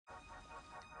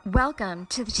Welcome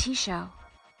to the Tea Show.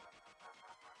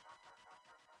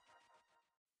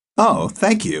 Oh,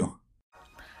 thank you.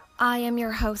 I am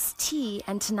your host, T,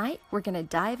 and tonight we're going to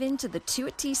dive into the Two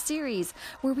at Tea series,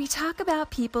 where we talk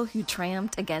about people who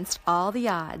triumphed against all the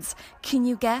odds. Can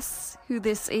you guess who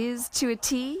this is to a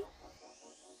T?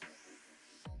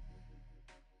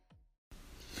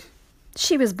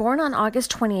 She was born on August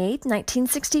 28,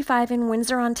 1965 in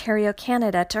Windsor, Ontario,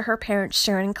 Canada, to her parents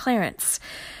Sharon and Clarence.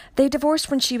 They divorced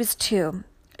when she was 2.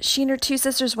 She and her 2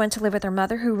 sisters went to live with her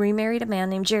mother, who remarried a man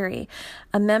named Jerry,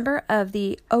 a member of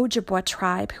the Ojibwa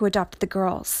tribe who adopted the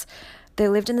girls. They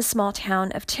lived in the small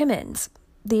town of Timmins.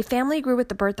 The family grew with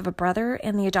the birth of a brother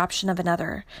and the adoption of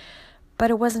another.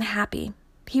 But it wasn't happy.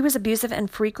 He was abusive and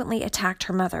frequently attacked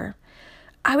her mother.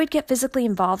 "I would get physically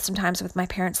involved sometimes with my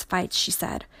parents' fights," she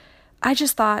said. "I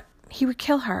just thought he would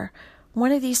kill her.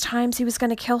 One of these times he was going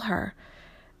to kill her."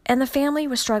 And the family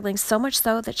was struggling so much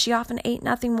so that she often ate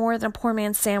nothing more than a poor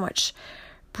man's sandwich,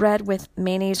 bread with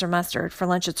mayonnaise or mustard, for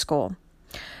lunch at school.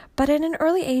 But at an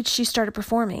early age, she started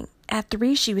performing. At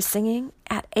 3, she was singing,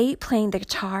 at 8, playing the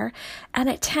guitar, and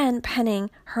at 10,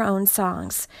 penning her own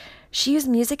songs. She used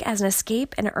music as an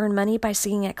escape and earned money by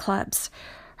singing at clubs.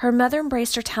 Her mother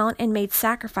embraced her talent and made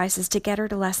sacrifices to get her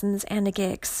to lessons and to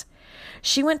gigs.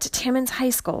 She went to Timmins High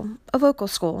School, a vocal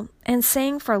school, and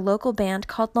sang for a local band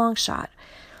called Longshot.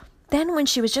 Then, when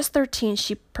she was just 13,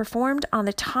 she performed on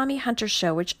the Tommy Hunter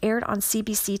Show, which aired on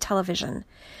CBC television.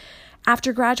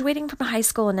 After graduating from high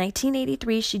school in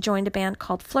 1983, she joined a band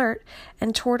called Flirt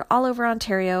and toured all over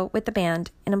Ontario with the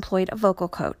band and employed a vocal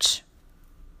coach.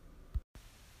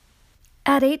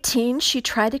 At 18, she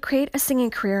tried to create a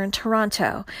singing career in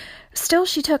Toronto. Still,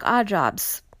 she took odd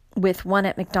jobs, with one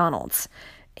at McDonald's.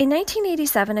 In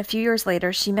 1987, a few years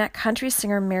later, she met country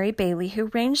singer Mary Bailey, who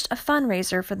arranged a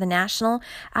fundraiser for the National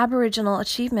Aboriginal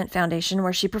Achievement Foundation,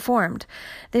 where she performed.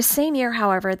 This same year,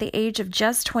 however, at the age of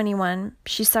just 21,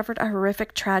 she suffered a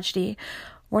horrific tragedy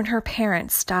when her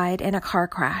parents died in a car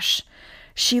crash.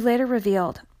 She later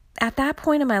revealed, "At that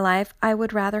point in my life, I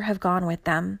would rather have gone with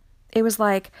them. It was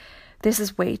like, this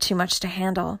is way too much to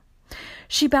handle."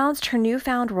 She balanced her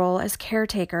newfound role as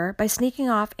caretaker by sneaking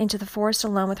off into the forest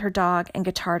alone with her dog and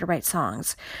guitar to write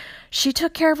songs. She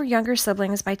took care of her younger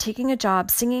siblings by taking a job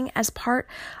singing as part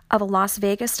of a Las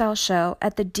Vegas-style show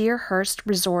at the Deerhurst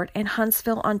Resort in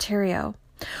Huntsville, Ontario.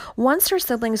 Once her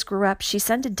siblings grew up, she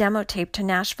sent a demo tape to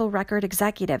Nashville record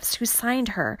executives who signed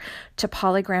her to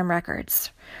Polygram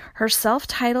Records. Her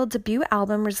self-titled debut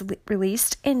album was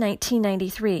released in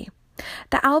 1993.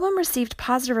 The album received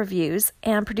positive reviews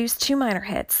and produced 2 minor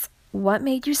hits, "What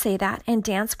Made You Say That" and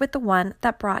 "Dance with the One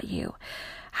That Brought You."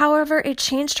 However, it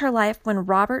changed her life when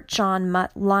Robert John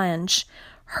Mutt Lange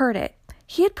heard it.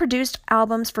 He had produced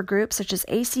albums for groups such as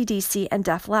AC/DC and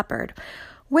Def Leppard.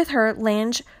 With her,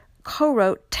 Lange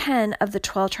co-wrote 10 of the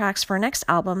 12 tracks for her next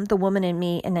album, The Woman in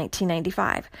Me, in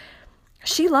 1995.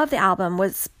 She loved the album,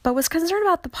 but was concerned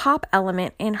about the pop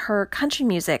element in her country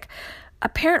music,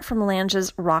 apparent from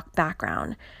Lange's rock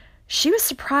background. She was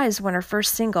surprised when her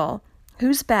first single,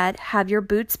 "Whose Bed Have Your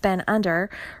Boots Been Under,"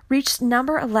 reached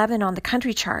number 11 on the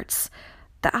country charts.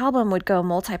 The album would go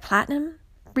multi-platinum,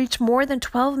 reach more than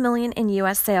 12 million in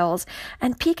U.S. sales,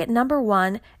 and peak at number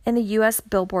 1 in the U.S.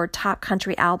 Billboard Top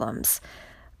Country Albums.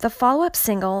 The follow-up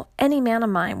single, "Any Man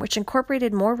of Mine," which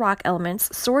incorporated more rock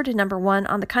elements, soared to number 1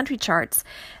 on the country charts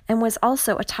and was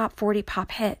also a top 40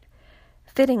 pop hit.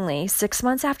 Fittingly, 6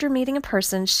 months after meeting in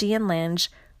person, she and Lange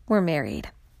were married.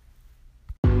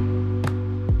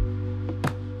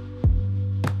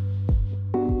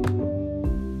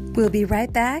 We'll be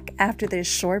right back after this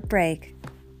short break.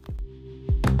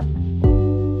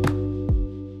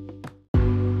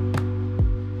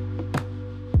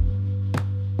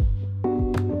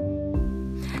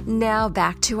 Now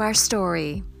back to our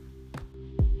story.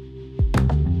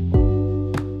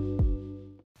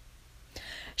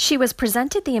 She was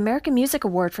presented the American Music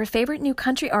Award for Favorite New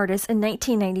Country Artist in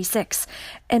 1996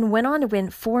 and went on to win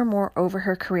 4 more over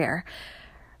her career.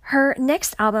 Her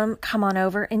next album, Come On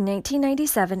Over, in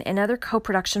 1997, another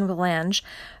co-production with Lange,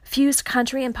 fused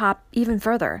country and pop even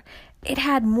further. It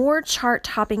had more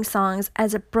chart-topping songs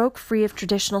as it broke free of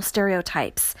traditional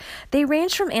stereotypes. They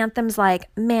ranged from anthems like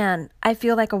 "Man, I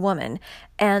Feel Like a Woman"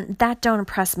 and "That Don't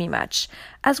Impress Me Much,"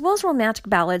 as well as romantic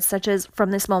ballads such as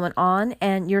 "From This Moment On"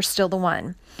 and "You're Still the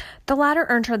One." The latter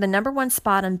earned her the number 1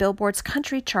 spot on Billboard's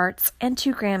country charts and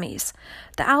 2 Grammys.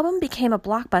 The album became a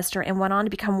blockbuster and went on to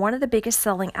become one of the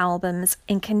biggest-selling albums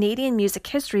in Canadian music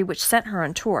history, which sent her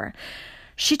on tour.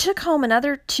 She took home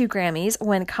another 2 Grammys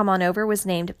when Come On Over was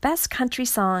named Best Country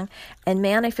Song, and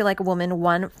Man, I Feel Like a Woman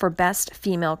won for Best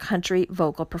Female Country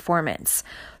Vocal Performance.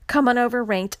 Come On Over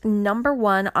ranked number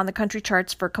 1 on the country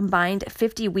charts for combined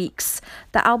 50 weeks.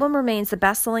 The album remains the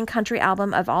best-selling country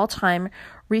album of all time,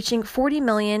 reaching 40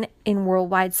 million in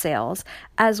worldwide sales,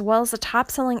 as well as the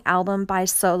top-selling album by a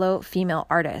solo female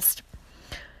artist.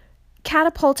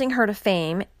 Catapulting her to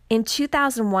fame, in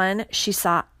 2001, she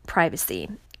sought privacy.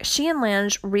 She and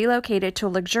Lange relocated to a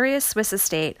luxurious Swiss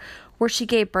estate where she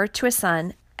gave birth to a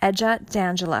son, Edja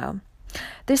D'Angelo.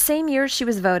 This same year, she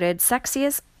was voted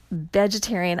sexiest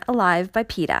vegetarian alive by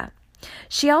PETA.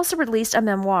 She also released a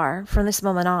memoir from this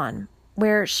moment on,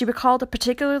 where she recalled a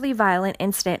particularly violent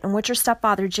incident in which her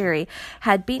stepfather, Jerry,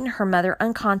 had beaten her mother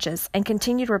unconscious and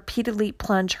continued to repeatedly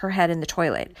plunge her head in the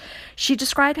toilet. She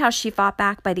described how she fought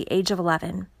back by the age of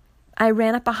 11. I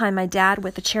ran up behind my dad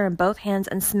with the chair in both hands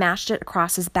and smashed it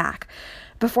across his back.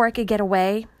 Before I could get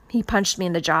away, he punched me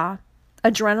in the jaw.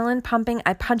 Adrenaline pumping,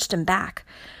 I punched him back.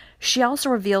 She also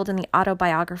revealed in the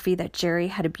autobiography that Jerry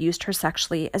had abused her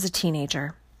sexually as a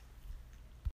teenager.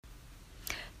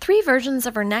 3 versions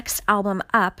of her next album,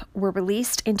 Up, were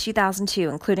released in 2002,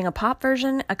 including a pop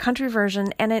version, a country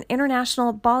version, and an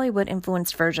international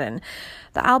Bollywood-influenced version.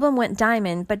 The album went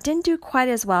diamond, but didn't do quite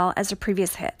as well as her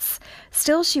previous hits.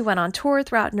 Still, she went on tour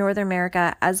throughout North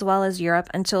America as well as Europe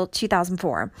until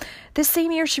 2004. This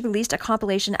same year, she released a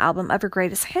compilation album of her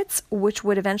greatest hits, which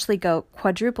would eventually go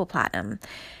quadruple platinum.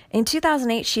 In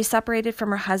 2008, she separated from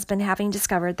her husband, having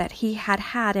discovered that he had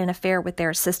had an affair with their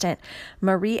assistant,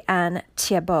 Marie-Anne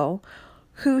Thiebaud,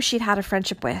 who she'd had a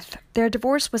friendship with. Their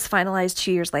divorce was finalized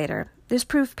 2 years later. This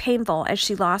proved painful as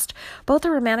she lost both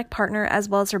her romantic partner as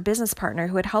well as her business partner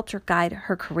who had helped her guide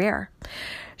her career.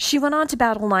 She went on to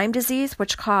battle Lyme disease,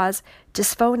 which caused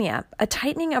dysphonia, a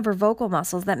tightening of her vocal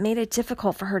muscles that made it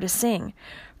difficult for her to sing.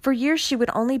 For years, she would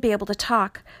only be able to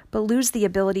talk, but lose the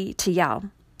ability to yell.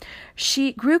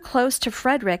 She grew close to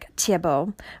Frederick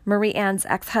Thiebaud, Marie-Anne's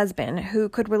ex-husband, who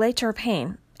could relate to her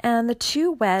pain, and the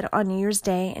two wed on New Year's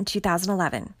Day in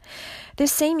 2011.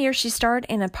 This same year, she starred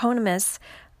in an eponymous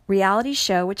reality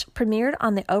show which premiered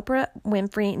on the Oprah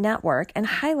Winfrey Network and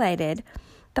highlighted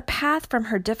the path from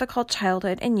her difficult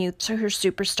childhood and youth to her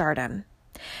superstardom.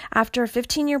 After a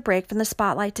 15-year break from the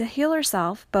spotlight to heal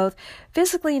herself, both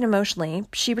physically and emotionally,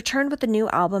 she returned with a new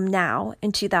album Now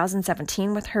in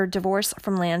 2017, with her divorce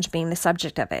from Lange being the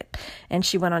subject of it, and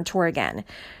she went on tour again.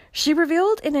 She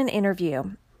revealed in an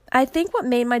interview, "I think what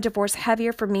made my divorce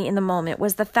heavier for me in the moment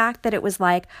was the fact that it was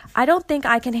like, I don't think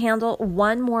I can handle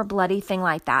one more bloody thing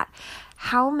like that.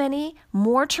 How many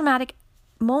more traumatic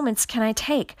moments can I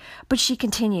take?" But she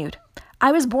continued,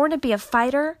 "I was born to be a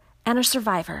fighter and a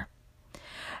survivor."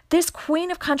 This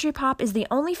queen of country pop is the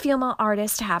only female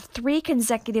artist to have 3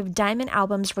 consecutive diamond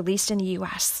albums released in the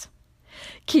U.S.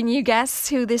 Can you guess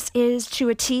who this is to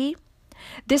a T?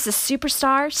 This is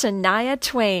superstar Shania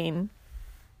Twain.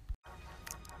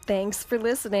 Thanks for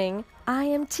listening. I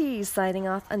am T, signing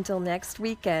off until next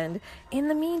weekend. In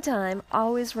the meantime,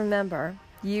 always remember,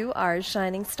 you are a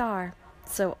shining star,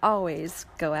 so always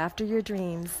go after your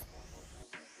dreams.